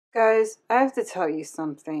Guys, I have to tell you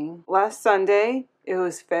something. Last Sunday, it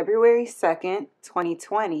was February 2nd,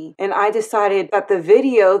 2020, and I decided that the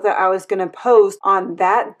video that I was going to post on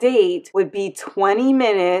that date would be 20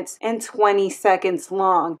 minutes and 20 seconds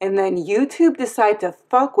long. And then YouTube decided to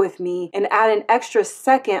fuck with me and add an extra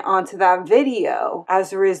second onto that video.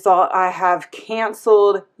 As a result, I have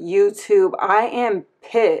canceled YouTube. I am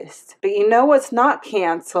pissed. But you know what's not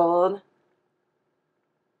canceled?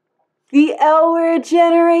 The L Word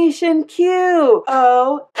Generation Q!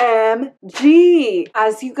 OMG!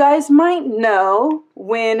 As you guys might know,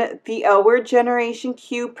 when the L Word Generation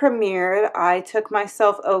Q premiered, I took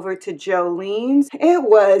myself over to Jolene's. It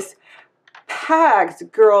was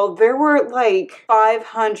packed, girl. There were like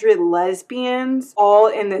 500 lesbians all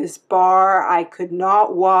in this bar. I could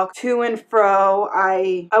not walk to and fro.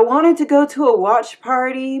 I wanted to go to a watch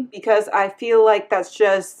party because I feel like that's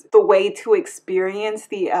just the way to experience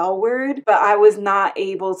the L Word, but I was not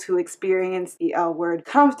able to experience the L Word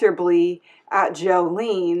comfortably at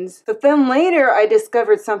Jolene's. But then later I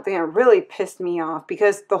discovered something that really pissed me off,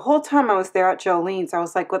 because the whole time I was there at Jolene's, I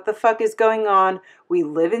was like, what the fuck is going on? We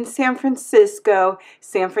live in San Francisco.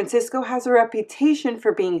 San Francisco has a reputation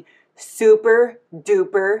for being super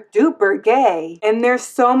duper duper gay, and there's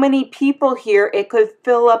so many people here it could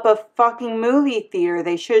fill up a fucking movie theater.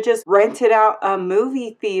 They should just rented out a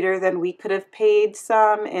movie theater, then we could have paid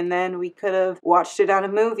some and then we could have watched it at a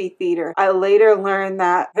movie theater. I later learned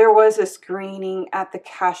that there was a screening at the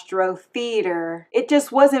Castro Theater. It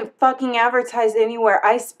just wasn't fucking advertised anywhere.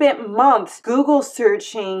 I spent months Google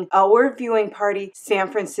searching L Word viewing party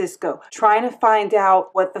San Francisco, trying to find out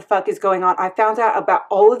what the fuck is going on. I found out about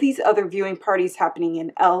all of these other viewing parties happening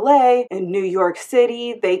in LA, in New York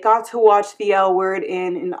City. They got to watch the L Word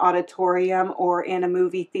in an auditorium or in a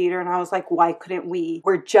movie theater, and I was like, why couldn't we?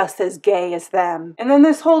 We're just as gay as them. And then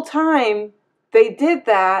this whole time, they did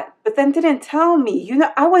that, but then didn't tell me. You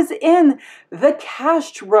know, I was in the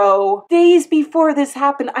Castro days before this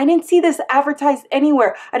happened. I didn't see this advertised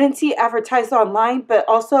anywhere. I didn't see it advertised online, but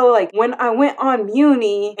also like when I went on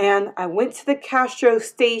Muni and I went to the Castro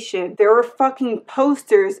station, there were fucking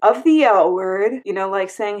posters of the L Word, you know, like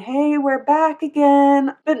saying, hey, we're back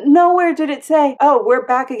again. But nowhere did it say, oh, we're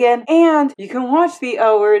back again, and you can watch the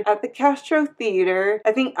L Word at the Castro Theater.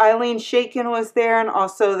 I think Eileen Shaken was there, and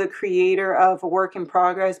also the creator of A Work in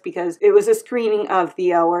Progress, because it was a screening of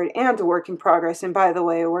the L Word and A Work in Progress. And by the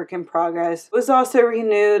way, A Work in Progress was also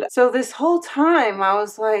renewed. So this whole time I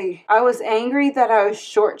was like, I was angry that I was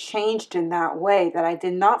shortchanged in that way, that I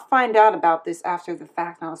did not find out about this after the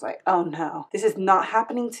fact. And I was like, oh no, this is not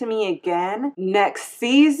happening to me again. Next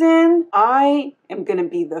season, I am gonna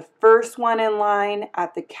be the first one in line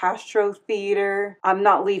at the Castro Theater. I'm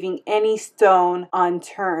not leaving any stone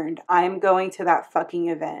unturned. I am going to that fucking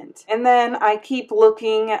event. And then I keep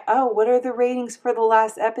looking at, oh, what are the ratings for the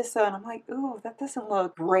last episode? I'm like, ooh, that doesn't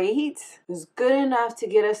look great. It was good enough to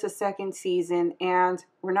get us a second season, and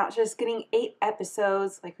we're not just getting 8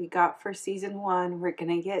 episodes like we got for season 1. We're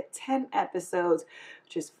gonna get 10 episodes,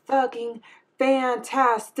 which is fucking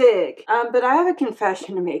fantastic. But I have a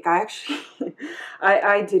confession to make. I actually,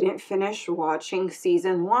 I didn't finish watching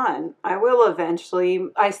season 1. I will eventually.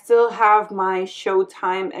 I still have my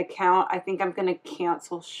Showtime account. I think I'm gonna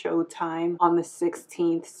cancel Showtime on the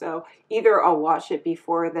 16th. So either I'll watch it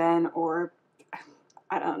before then, or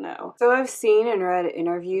I don't know. So I've seen and read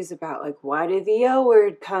interviews about like, why did the L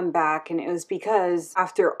Word come back? And it was because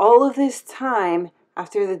after all of this time,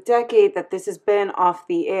 after the decade that this has been off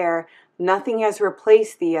the air, nothing has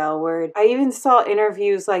replaced the L Word. I even saw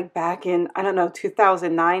interviews like back in, I don't know,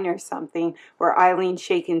 2009 or something, where Eileen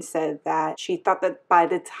Shaken said that she thought that by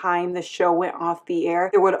the time the show went off the air,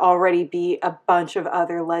 there would already be a bunch of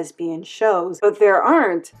other lesbian shows, but there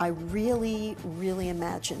aren't. I really, really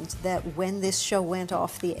imagined that when this show went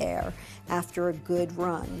off the air, after a good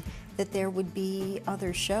run, that there would be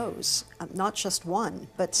other shows, not just one,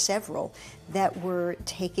 but several, that were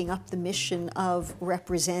taking up the mission of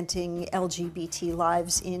representing LGBT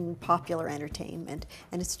lives in popular entertainment,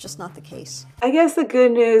 and it's just not the case. I guess the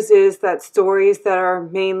good news is that stories that are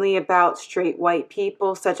mainly about straight white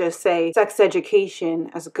people, such as, say, Sex Education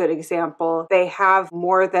as a good example, they have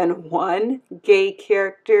more than one gay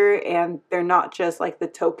character, and they're not just like the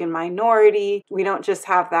token minority. We don't just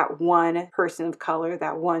have that one person of color,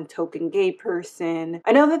 that one token gay person.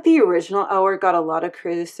 I know that the original L Word got a lot of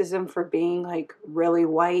criticism for being like really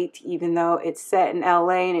white, even though it's set in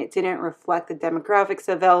LA and it didn't didn't reflect the demographics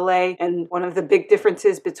of LA. And one of the big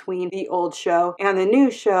differences between the old show and the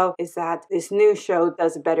new show is that this new show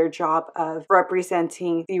does a better job of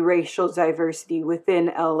representing the racial diversity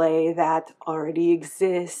within LA that already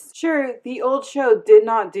exists. Sure, the old show did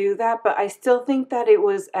not do that, but I still think that it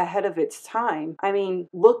was ahead of its time. I mean,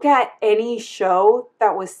 look at any show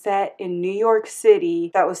that was set in New York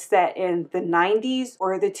City that was set in the 90s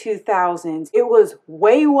or the 2000s. It was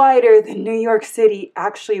way wider than New York City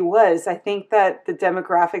actually was. I think that the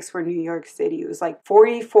demographics for New York City, it was like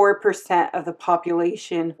 44% of the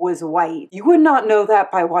population was white. You would not know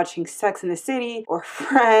that by watching Sex and the City or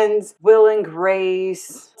Friends, Will and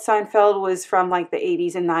Grace. Seinfeld was from like the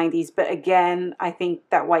 80s and 90s, but again, I think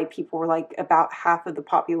that white people were like about half of the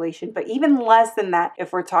population, but even less than that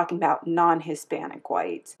if we're talking about non-Hispanic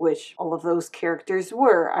whites, which all of those characters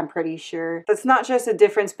were, I'm pretty sure. That's not just a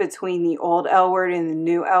difference between the old L Word and the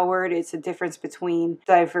new L Word, it's a difference between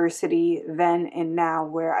diversity then and now,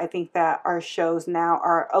 where I think that our shows now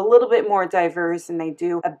are a little bit more diverse and they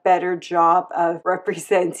do a better job of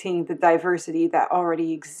representing the diversity that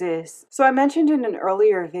already exists. So I mentioned in an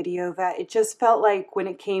earlier video that it just felt like when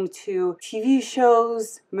it came to TV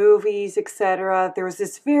shows, movies, etc., there was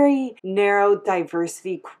this very narrow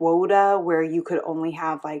diversity quota where you could only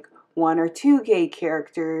have like 1 or 2 gay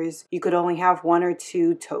characters. You could only have 1 or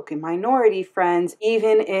 2 token minority friends,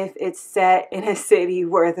 even if it's set in a city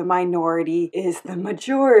where the minority is the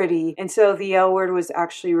majority. And so the L Word was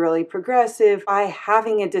actually really progressive by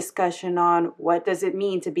having a discussion on what does it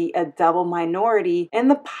mean to be a double minority in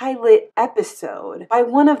the pilot episode by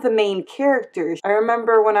one of the main characters. I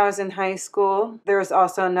remember when I was in high school, there was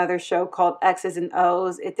also another show called X's and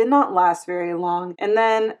O's. It did not last very long. And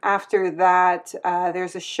then after that,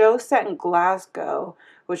 there's a show set in Glasgow,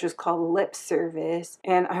 which was called Lip Service.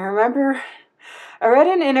 And I remember I read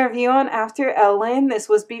an interview on After Ellen. This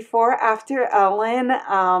was before After Ellen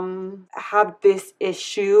had this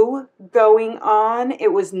issue going on.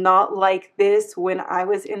 It was not like this when I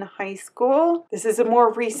was in high school. This is a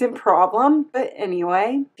more recent problem. But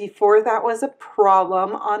anyway, before that was a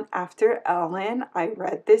problem on After Ellen, I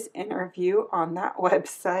read this interview on that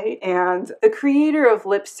website. And the creator of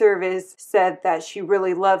Lip Service said that she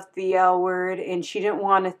really loved the L Word and she didn't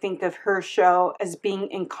want to think of her show as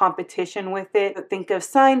being in competition with it, but think of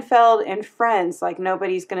Seinfeld and Friends. Like,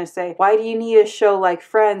 nobody's gonna say, why do you need a show like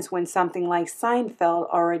Friends when something like Seinfeld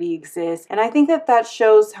already exists? And I think that that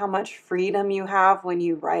shows how much freedom you have when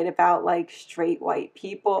you write about like straight white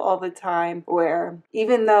people all the time, where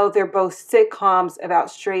even though they're both sitcoms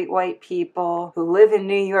about straight white people who live in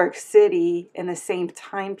New York City in the same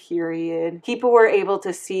time period, people were able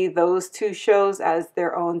to see those two shows as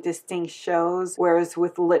their own distinct shows, whereas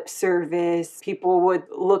with Lip Service, people would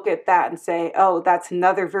look at that and say, oh, that's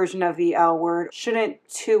another version of the L Word. Shouldn't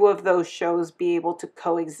 2 of those shows be able to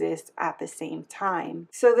coexist at the same time?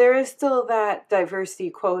 So there is still that diversity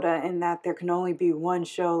quota in that there can only be 1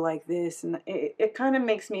 show like this, and it kind of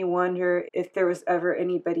makes me wonder if there was ever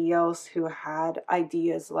anybody else who had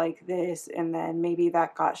ideas like this and then maybe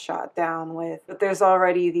that got shot down with, but there's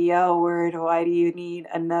already the L Word, why do you need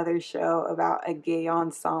another show about a gay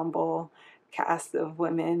ensemble cast of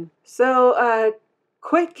women? So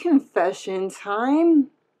quick confession time.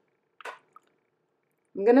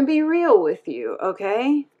 I'm gonna be real with you,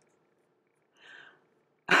 okay?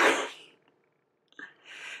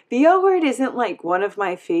 The L Word isn't like one of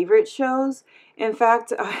my favorite shows. In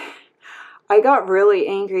fact, I got really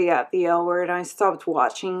angry at the L Word. I stopped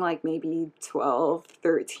watching like maybe 12,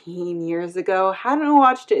 13 years ago. Hadn't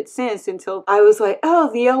watched it since until I was like,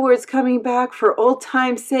 oh, the L Word's coming back for old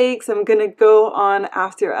time's sakes. I'm gonna go on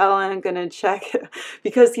After Ellen. I'm gonna check it.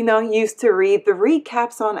 Because, you know, I used to read the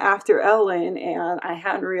recaps on After Ellen and I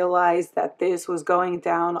hadn't realized that this was going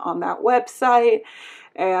down on that website.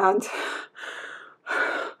 And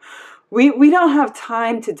we don't have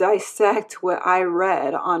time to dissect what I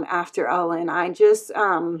read on After Ellen. I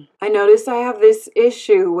noticed I have this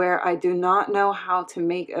issue where I do not know how to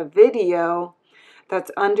make a video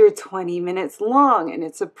that's under 20 minutes long, and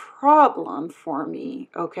it's a problem for me,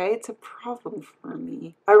 okay? It's a problem for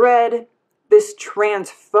me. I read this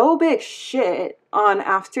transphobic shit on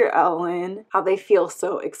After Ellen, how they feel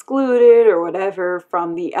so excluded or whatever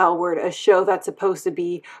from the L Word, a show that's supposed to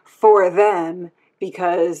be for them,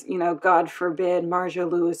 because, you know, God forbid,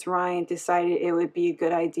 Marja-Lewis Ryan decided it would be a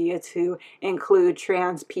good idea to include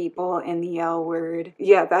trans people in the L Word.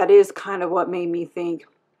 Yeah, that is kind of what made me think,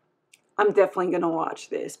 I'm definitely going to watch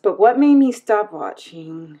this. But what made me stop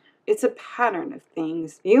watching It's a pattern of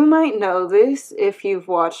things. You might know this if you've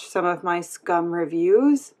watched some of my Scum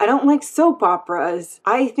reviews. I don't like soap operas.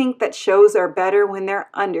 I think that shows are better when they're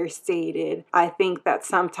understated. I think that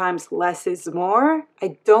sometimes less is more.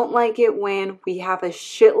 I don't like it when we have a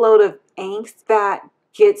shitload of angst that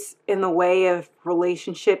gets in the way of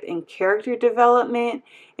relationship and character development,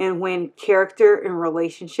 and when character and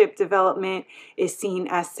relationship development is seen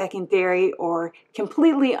as secondary or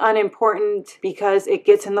completely unimportant because it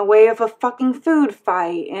gets in the way of a fucking food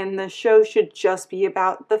fight, and the show should just be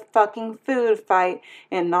about the fucking food fight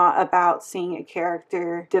and not about seeing a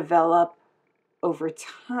character develop over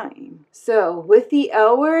time. So with the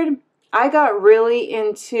L Word, I got really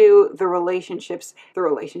into the relationships.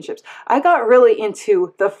 I got really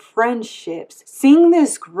into the friendships. Seeing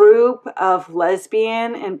this group of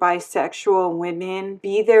lesbian and bisexual women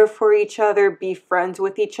be there for each other, be friends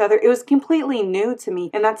with each other, it was completely new to me.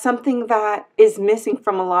 And that's something that is missing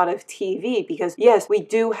from a lot of TV, because yes, we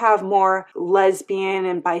do have more lesbian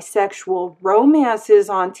and bisexual romances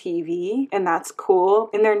on TV, and that's cool.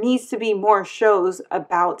 And there needs to be more shows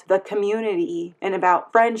about the community and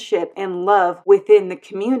about friendship and love within the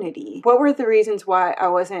community. What were the reasons why I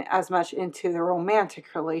wasn't as much into the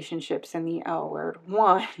romantic relationships in the L Word?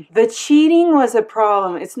 One, the cheating was a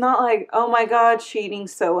problem. It's not like, oh my god,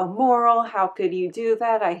 cheating's so immoral. How could you do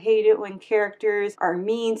that? I hate it when characters are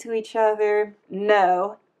mean to each other.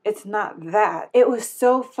 No. It's not that. It was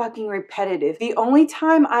so fucking repetitive. The only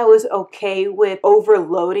time I was okay with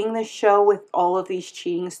overloading the show with all of these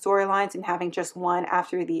cheating storylines and having just one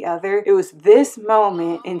after the other, it was this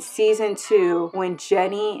moment in season 2 when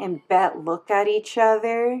Jenny and Bet look at each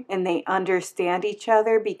other and they understand each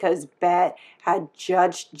other, because Bet had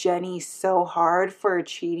judged Jenny so hard for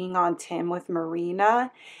cheating on Tim with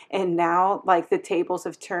Marina, and now like the tables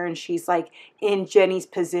have turned. She's like in Jenny's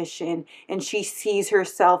position and she sees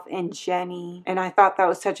herself in Jenny, and I thought that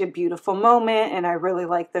was such a beautiful moment, and I really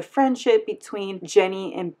liked the friendship between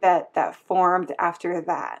Jenny and Bet that formed after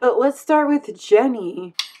that. But let's start with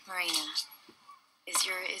Jenny. Marina,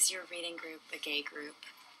 is your reading group a gay group?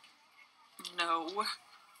 No.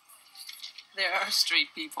 There are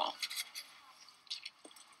straight people.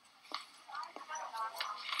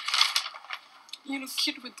 You look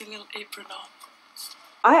cute with the little apron on.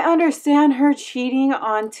 I understand her cheating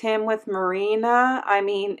on Tim with Marina. I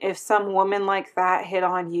mean, if some woman like that hit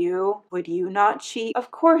on you, would you not cheat?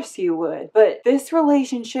 Of course you would. But this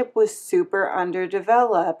relationship was super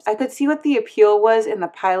underdeveloped. I could see what the appeal was in the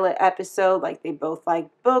pilot episode. Like, they both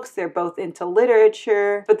like books, they're both into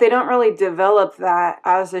literature, but they don't really develop that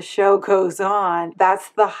as the show goes on.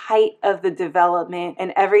 That's the height of the development,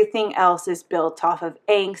 and everything else is built off of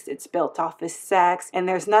angst, it's built off of sex, and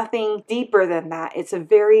there's nothing deeper than that. It's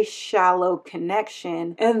a very shallow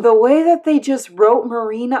connection. And the way that they just wrote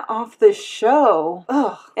Marina off the show,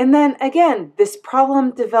 ugh. And then again, this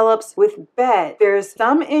problem develops with Bet. There's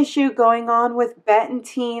some issue going on with Bet and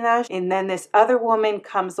Tina, and then this other woman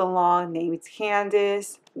comes along named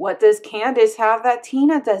Candace. What does Candace have that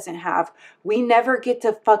Tina doesn't have? We never get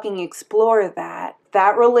to fucking explore that.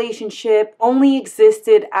 That relationship only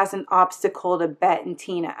existed as an obstacle to Bet and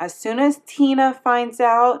Tina. As soon as Tina finds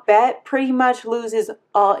out, Bet pretty much loses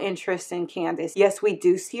all interest in Candace. Yes, we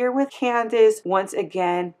do see her with Candace once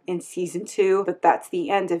again in season 2, but that's the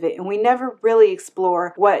end of it. And we never really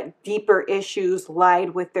explore what deeper issues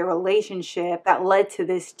lied with their relationship that led to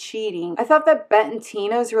this cheating. I thought that Bet and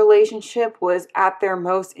Tina's relationship was at their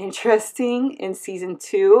most interesting in season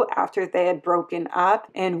 2 after they had broken up,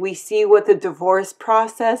 and we see what the divorce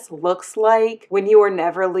process looks like when you were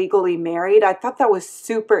never legally married. I thought that was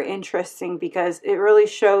super interesting because it really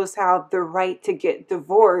shows how the right to get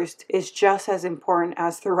divorced is just as important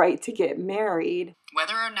as the right to get married.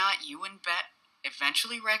 Whether or not you and Bet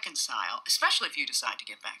eventually reconcile, especially if you decide to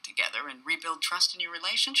get back together and rebuild trust in your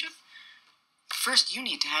relationship, first you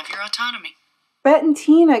need to have your autonomy. Bet and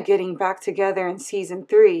Tina getting back together in season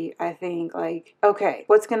 3, I think, like, okay,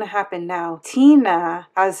 what's gonna happen now? Tina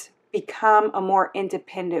has become a more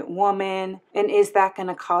independent woman, and is that going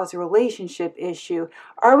to cause a relationship issue?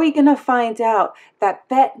 Are we going to find out that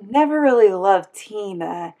Bet never really loved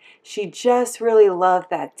Tina? She just really loved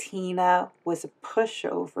that Tina was a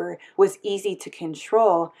pushover, was easy to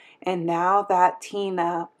control, and now that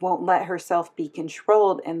Tina won't let herself be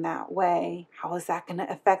controlled in that way, how is that going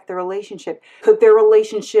to affect the relationship? Could their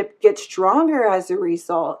relationship get stronger as a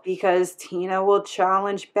result because Tina will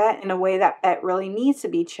challenge Bet in a way that Bet really needs to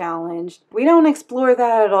be challenged? We don't explore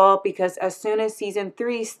that at all, because as soon as season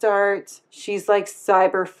 3 starts, she's like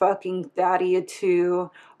cyber fucking daddy of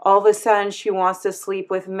 2. All of a sudden she wants to sleep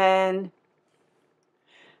with men.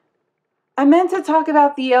 I meant to talk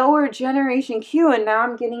about the L Word Generation Q, and now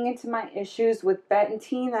I'm getting into my issues with Bet and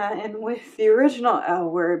Tina and with the original L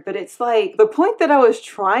Word. But it's like, the point that I was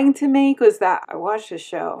trying to make was that I watched the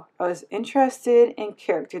show. I was interested in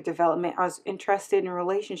character development. I was interested in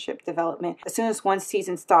relationship development. As soon as one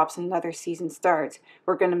season stops, another season starts.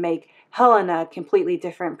 We're going to make Helena a completely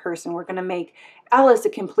different person. We're going to make Alice a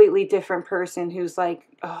completely different person who's like,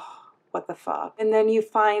 oh, what the fuck? And then you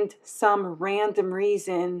find some random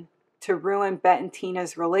reason to ruin Bet and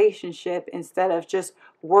Tina's relationship instead of just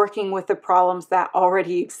working with the problems that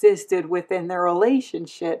already existed within their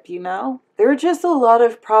relationship, you know? There are just a lot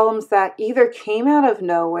of problems that either came out of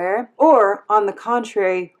nowhere, or on the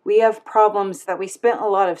contrary, we have problems that we spent a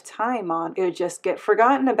lot of time on. It would just get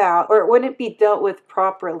forgotten about, or it wouldn't be dealt with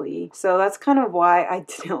properly. So that's kind of why I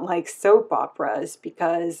didn't like soap operas,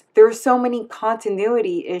 because there were so many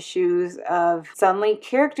continuity issues of suddenly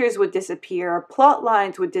characters would disappear, or plot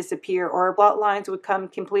lines would disappear, or plot lines would come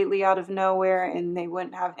completely out of nowhere and they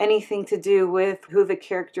wouldn't have anything to do with who the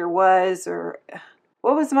character was. Or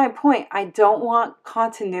what was my point? I don't want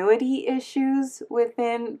continuity issues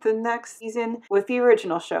within the next season. With the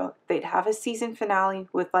original show, they'd have a season finale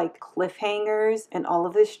with like cliffhangers and all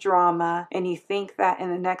of this drama, and you think that in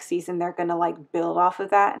the next season they're gonna like build off of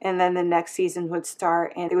that, and then the next season would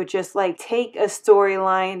start and it would just like take a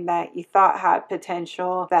storyline that you thought had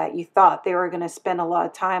potential, that you thought they were gonna spend a lot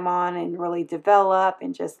of time on and really develop,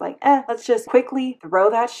 and just like, let's just quickly throw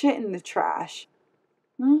that shit in the trash.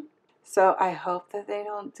 So I hope that they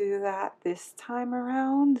don't do that this time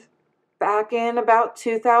around. Back in about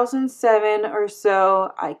 2007 or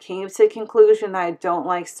so, I came to the conclusion that I don't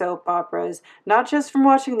like soap operas, not just from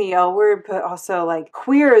watching The L Word, but also like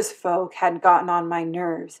Queer as Folk had gotten on my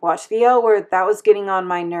nerves. Watch The L Word, that was getting on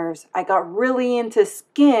my nerves. I got really into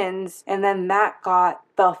Skins, and then that got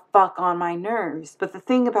the fuck on my nerves. But the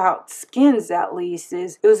thing about Skins, at least,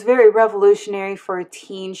 is it was very revolutionary for a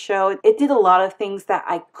teen show. It did a lot of things that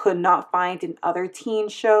I could not find in other teen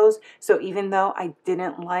shows. So even though I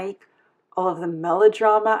didn't like all of the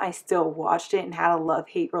melodrama, I still watched it and had a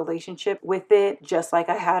love-hate relationship with it, just like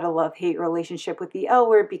I had a love-hate relationship with the L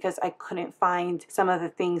Word, because I couldn't find some of the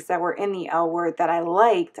things that were in the L Word that I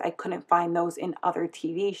liked. I couldn't find those in other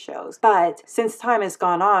TV shows. But since time has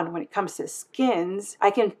gone on, when it comes to Skins, I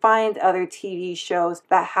can find other TV shows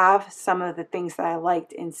that have some of the things that I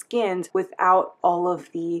liked in Skins without all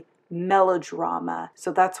of the melodrama.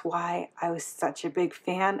 So that's why I was such a big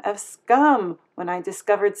fan of Scum. When I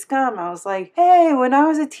discovered Scum, I was like, hey, when I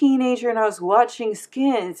was a teenager and I was watching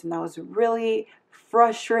Skins and I was really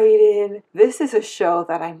frustrated, this is a show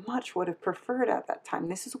that I much would have preferred at that time.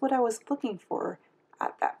 This is what I was looking for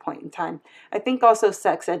at that point in time. I think also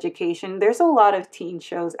Sex Education. There's a lot of teen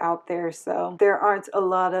shows out there, so there aren't a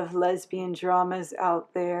lot of lesbian dramas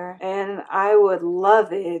out there. And I would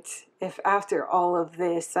love it if after all of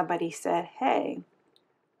this somebody said, hey,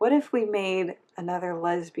 what if we made another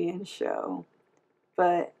lesbian show?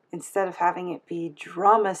 But instead of having it be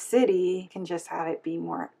Drama City, you can just have it be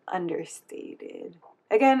more understated.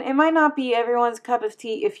 Again, it might not be everyone's cup of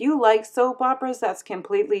tea. If you like soap operas, that's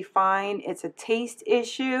completely fine. It's a taste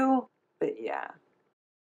issue, but yeah.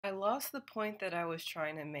 I lost the point that I was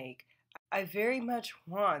trying to make. I very much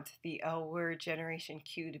want the L Word Generation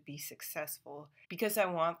Q to be successful because I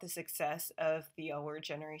want the success of the L Word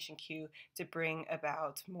Generation Q to bring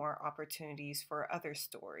about more opportunities for other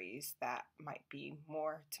stories that might be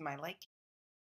more to my liking.